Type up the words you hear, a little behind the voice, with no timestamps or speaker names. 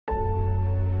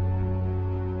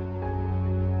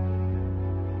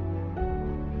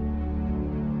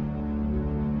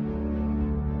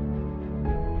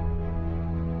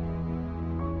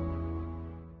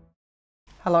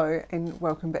Hello and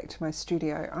welcome back to my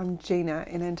studio. I'm Gina,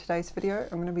 and in today's video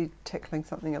I'm going to be tackling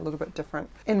something a little bit different.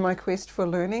 In my quest for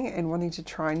learning and wanting to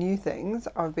try new things,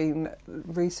 I've been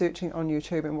researching on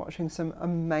YouTube and watching some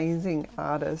amazing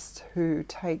artists who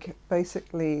take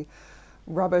basically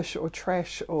rubbish or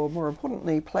trash, or more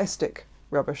importantly plastic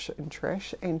rubbish and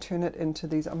trash, and turn it into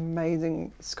these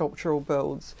amazing sculptural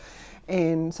builds.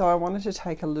 And so I wanted to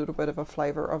take a little bit of a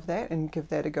flavour of that and give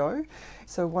that a go.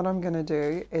 So what I'm going to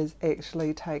do is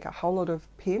actually take a whole lot of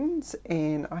pens,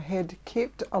 and I had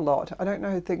kept a lot. I don't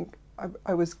know,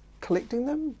 I was collecting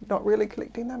them, not really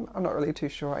collecting them, I'm not really too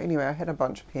sure. Anyway, I had a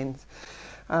bunch of pens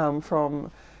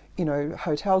from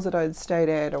hotels that I'd stayed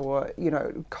at, or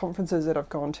conferences that I've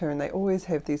gone to, and they always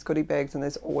have these goodie bags and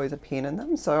there's always a pen in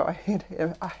them. So I had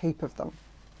a heap of them.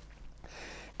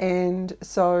 And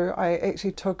so I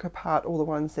actually took apart all the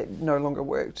ones that no longer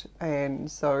worked, and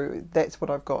so that's what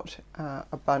I've got,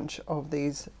 a bunch of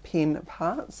these pen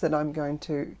parts that I'm going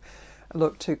to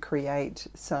look to create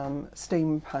some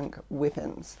steampunk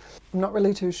weapons. I'm not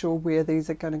really too sure where these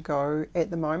are going to go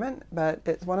at the moment, but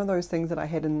it's one of those things that I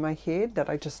had in my head that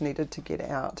I just needed to get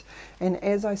out. And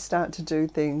as I start to do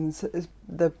things,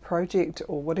 the project,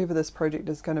 or whatever this project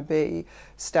is going to be,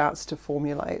 starts to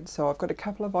formulate. So I've got a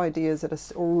couple of ideas that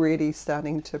are already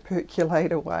starting to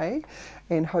percolate away,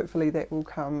 and hopefully that will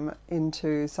come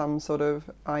into some sort of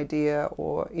idea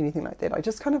or anything like that. I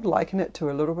just kind of liken it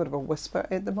to a little bit of a whisper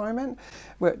at the moment.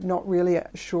 We're not really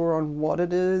sure on what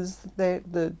it is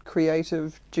that the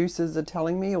creative juices are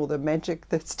telling me, or the magic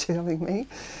that's telling me.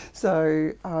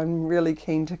 So I'm really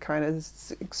keen to kind of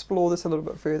explore this a little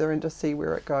bit further and just see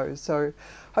where it goes. So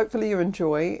hopefully you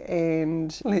enjoy,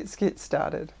 and let's get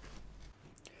started.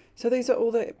 So these are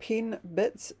all the pen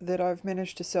bits that I've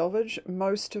managed to salvage.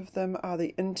 Most of them are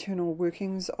the internal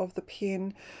workings of the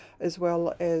pen, as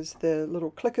well as the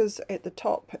little clickers at the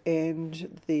top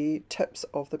and the tips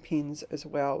of the pens as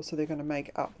well. So they're going to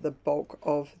make up the bulk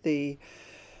of the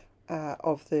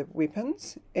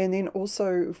weapons. And then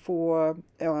also for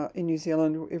in New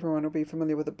Zealand, everyone will be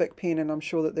familiar with a Bic pen, and I'm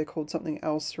sure that they're called something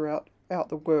else throughout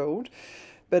the world.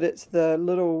 But it's the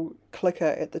little clicker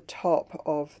at the top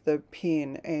of the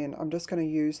pen, and I'm just going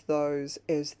to use those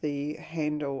as the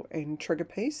handle and trigger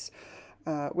piece,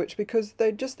 which, because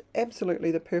they're just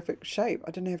absolutely the perfect shape,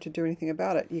 I didn't have to do anything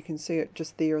about it. You can see it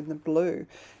just there in the blue.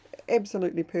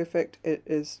 Absolutely perfect. It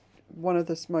is one of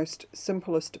the most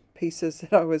simplest pieces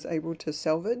that I was able to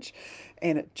salvage,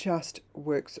 and it just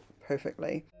works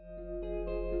perfectly.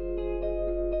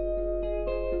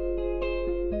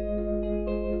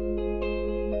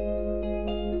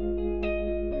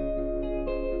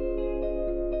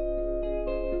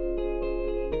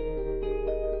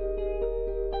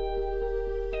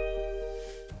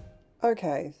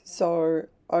 Okay, so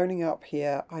owning up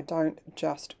here, I don't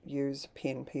just use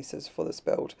pen pieces for this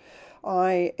build.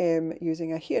 I am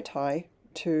using a hair tie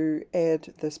to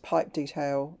add this pipe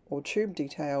detail or tube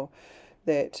detail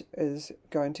that is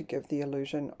going to give the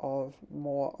illusion of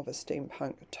more of a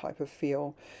steampunk type of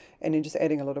feel, and then just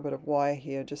adding a little bit of wire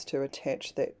here just to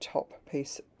attach that top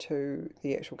piece to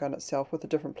the actual gun itself. With the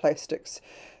different plastics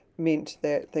meant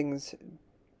that things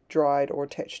dried or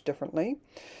attached differently.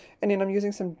 And then I'm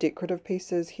using some decorative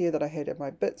pieces here that I had in my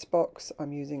bits box.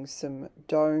 I'm using some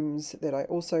domes that I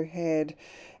also had,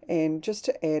 and just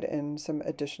to add in some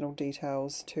additional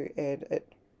details to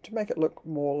make it look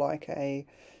more like a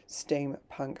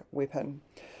steampunk weapon.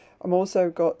 I'm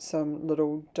also got some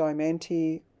little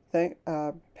diamante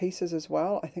pieces as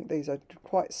well. I think these are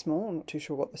quite small. I'm not too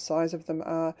sure what the size of them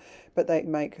are, but they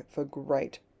make for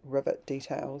great rivet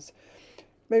details.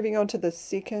 Moving on to the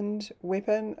second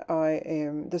weapon,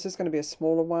 this is going to be a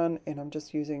smaller one, and I'm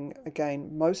just using,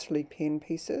 again, mostly pen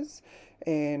pieces,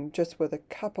 and just with a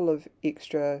couple of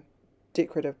extra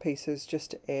decorative pieces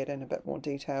just to add in a bit more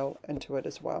detail into it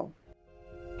as well.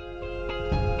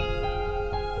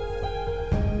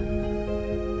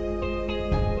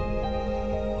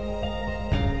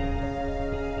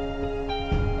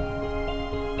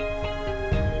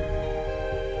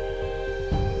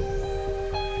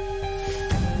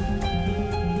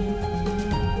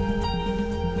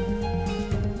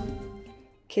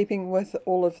 Keeping with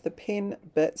all of the pen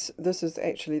bits, this is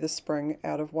actually the spring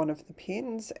out of one of the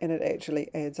pens, and it actually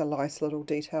adds a nice little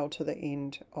detail to the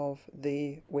end of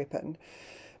the weapon.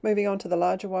 Moving on to the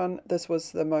larger one, this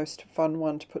was the most fun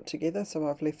one to put together, so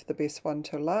I've left the best one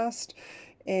to last.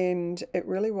 And it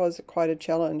really was quite a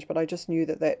challenge, but I just knew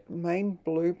that that main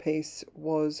blue piece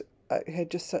was it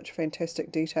had just such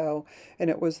fantastic detail, and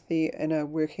it was the inner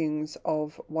workings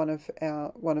of one of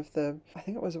the, I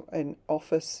think it was an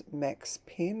Office Max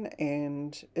pen,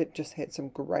 and it just had some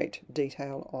great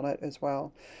detail on it as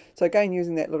well. So again,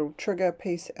 using that little trigger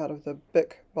piece out of the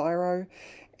Bic Biro,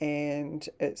 and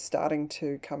it's starting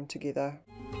to come together.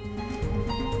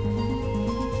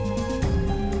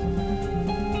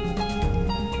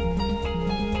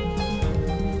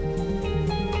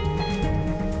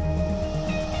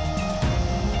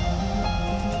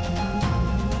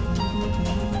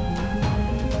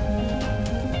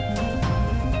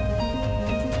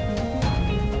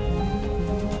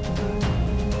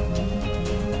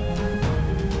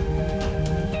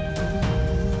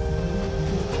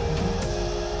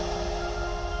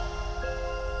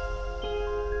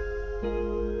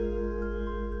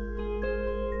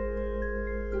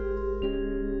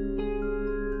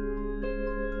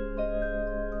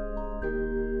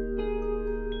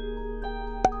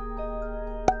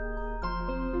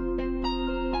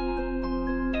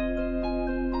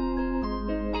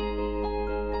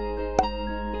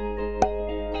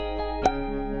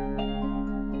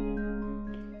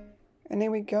 And there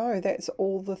we go, that's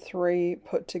all the three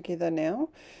put together now,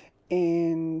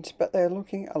 but they're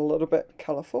looking a little bit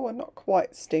colourful and not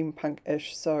quite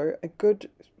steampunk-ish, so a good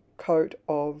coat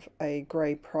of a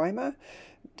grey primer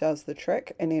does the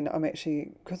trick. And then I'm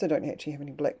actually, because I don't actually have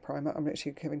any black primer, I'm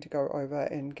actually having to go over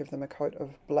and give them a coat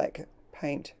of black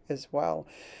paint as well.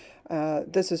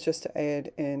 This is just to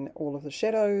add in all of the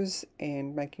shadows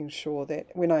and making sure that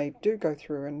when I do go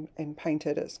through and paint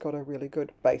it, it's got a really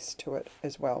good base to it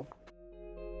as well.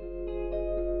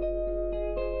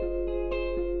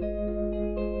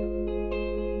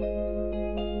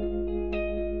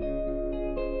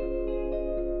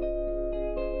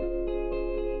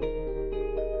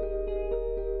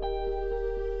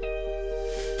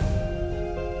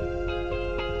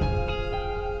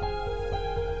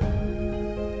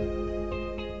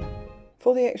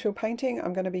 For the actual painting,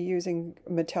 I'm going to be using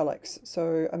metallics,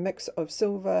 so a mix of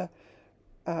silver,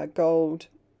 gold,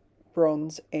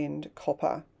 bronze and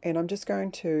copper. And I'm just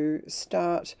going to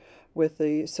start with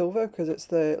the silver because it's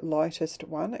the lightest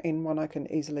one and one I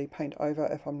can easily paint over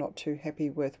if I'm not too happy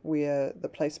with where the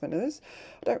placement is.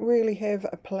 I don't really have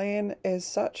a plan as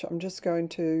such. I'm just going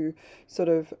to sort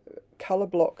of colour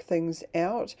block things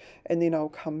out and then I'll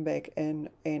come back in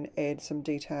and add some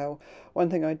detail. One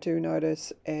thing I do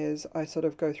notice as I sort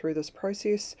of go through this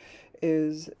process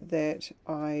is that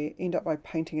I end up by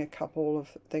painting a couple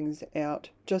of things out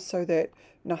just so that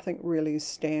nothing really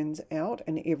stands out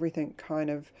and everything kind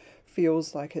of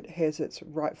feels like it has its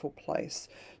rightful place.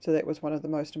 So that was one of the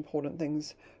most important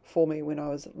things for me when I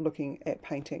was looking at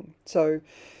painting. So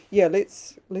yeah,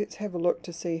 let's have a look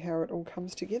to see how it all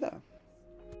comes together.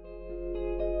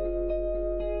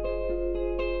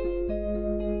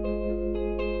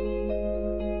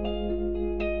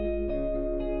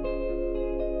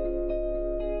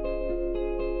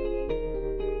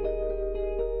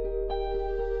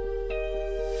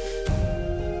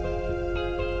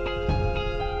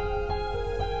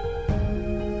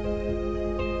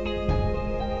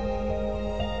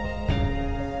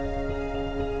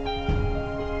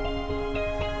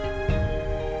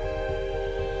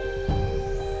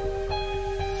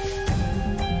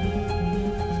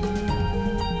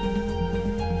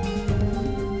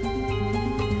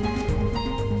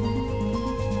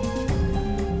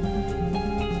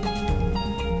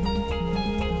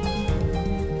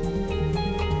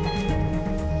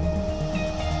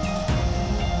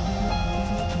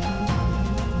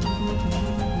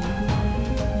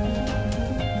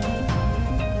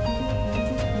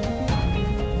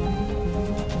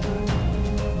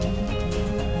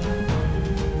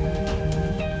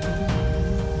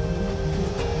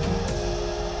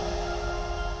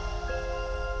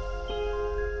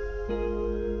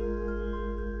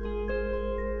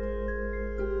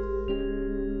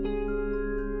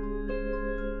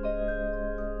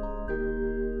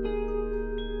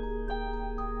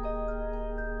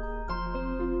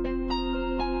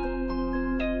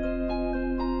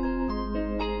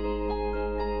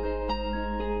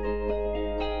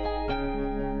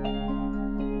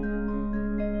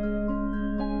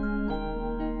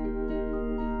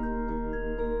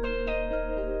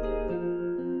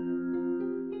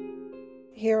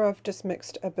 Here I've just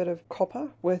mixed a bit of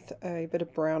copper with a bit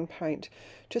of brown paint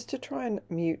just to try and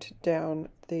mute down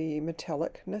the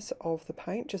metallicness of the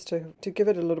paint, just to give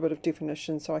it a little bit of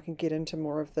definition so I can get into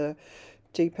more of the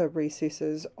deeper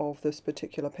recesses of this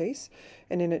particular piece.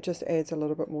 And then it just adds a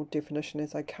little bit more definition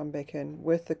as I come back in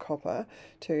with the copper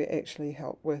to actually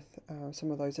help with some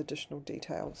of those additional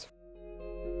details.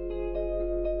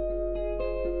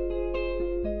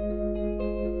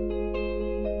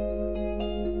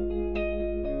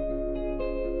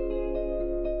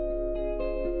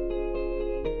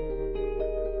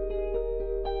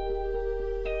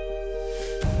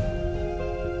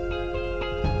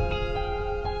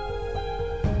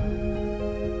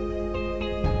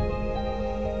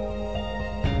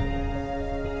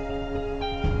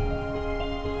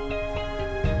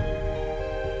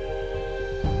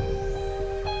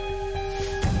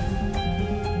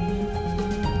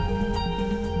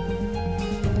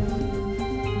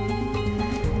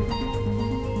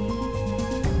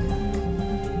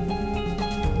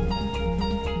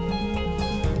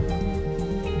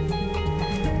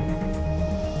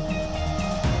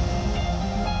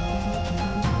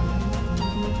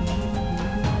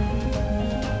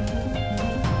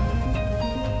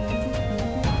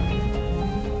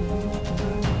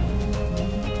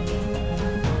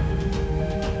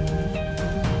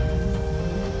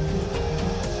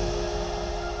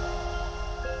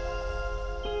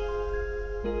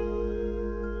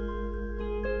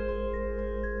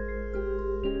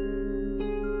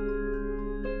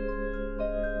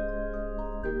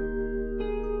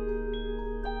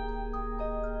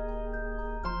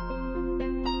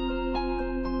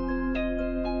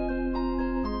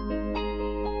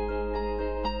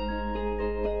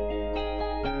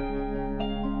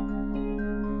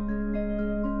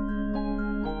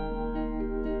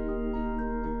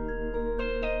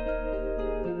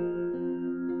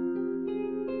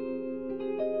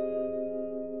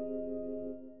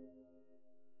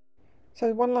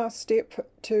 So one last step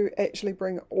to actually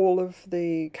bring all of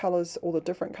the colours, all the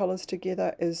different colours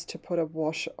together, is to put a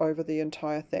wash over the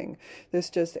entire thing. This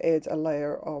just adds a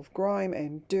layer of grime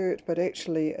and dirt, but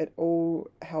actually it all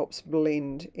helps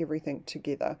blend everything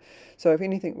together. So if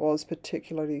anything was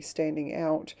particularly standing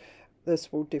out,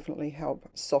 this will definitely help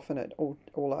soften it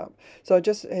all up. So I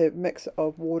just have a mix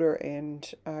of water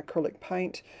and acrylic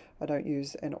paint. I don't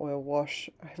use an oil wash.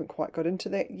 I haven't quite got into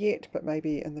that yet, but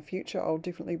maybe in the future I'll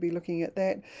definitely be looking at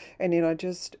that. And then I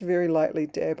just very lightly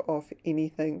dab off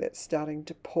anything that's starting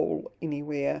to pull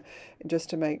anywhere,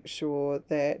 just to make sure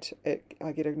that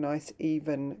I get a nice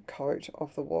even coat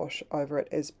of the wash over it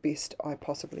as best I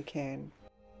possibly can.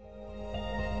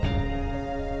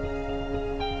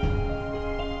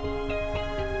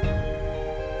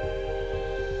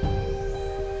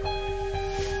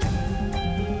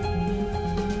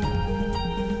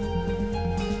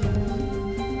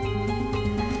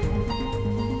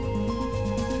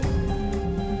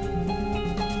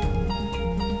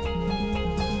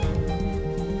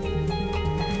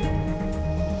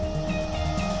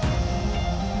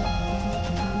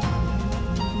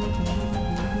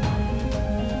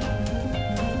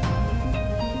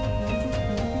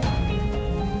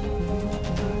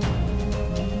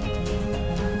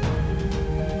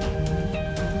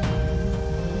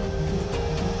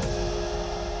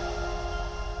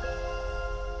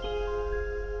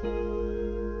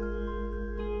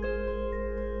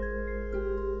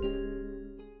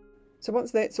 So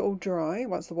once that's all dry,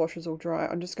 once the wash is all dry,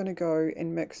 I'm just going to go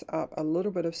and mix up a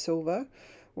little bit of silver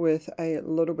with a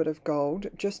little bit of gold,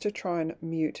 just to try and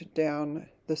mute down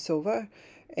the silver.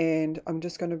 And I'm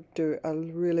just going to do a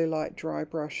really light dry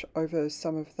brush over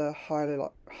some of the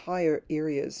higher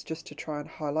areas, just to try and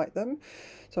highlight them.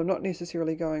 So I'm not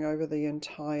necessarily going over the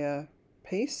entire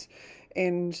piece.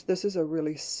 And this is a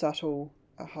really subtle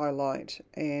highlight,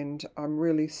 and I'm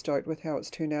really stoked with how it's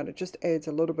turned out. It just adds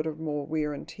a little bit of more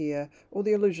wear and tear, or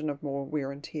the illusion of more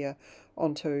wear and tear,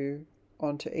 onto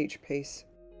each piece.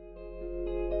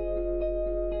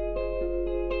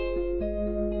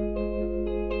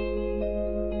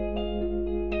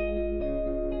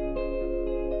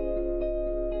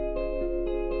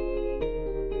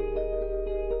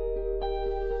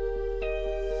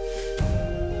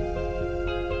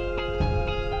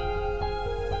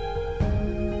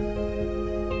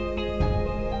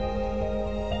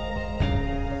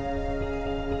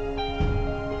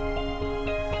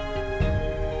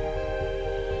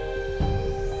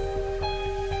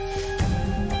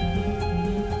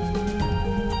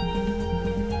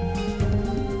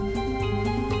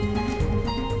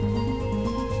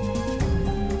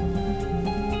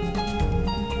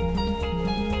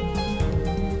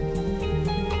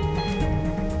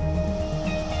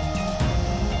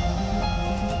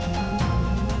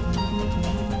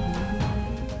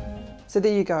 So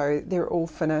there you go, they're all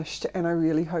finished, and I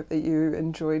really hope that you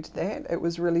enjoyed that. It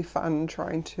was really fun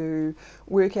trying to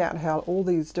work out how all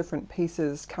these different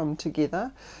pieces come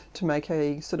together to make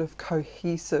a sort of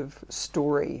cohesive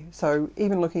story. So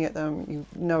even looking at them, you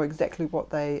know exactly what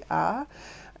they are.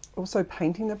 Also,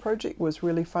 painting the project was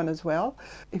really fun as well.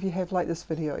 If you have liked this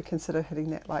video, consider hitting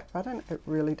that like button. It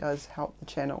really does help the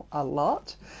channel a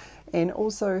lot. And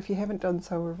also, if you haven't done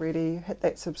so already, hit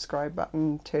that subscribe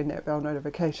button, turn that bell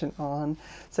notification on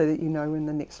so that you know when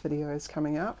the next video is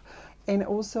coming up. And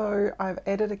also, I've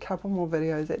added a couple more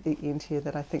videos at the end here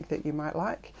that I think that you might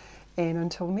like. And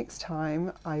until next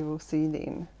time, I will see you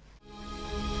then.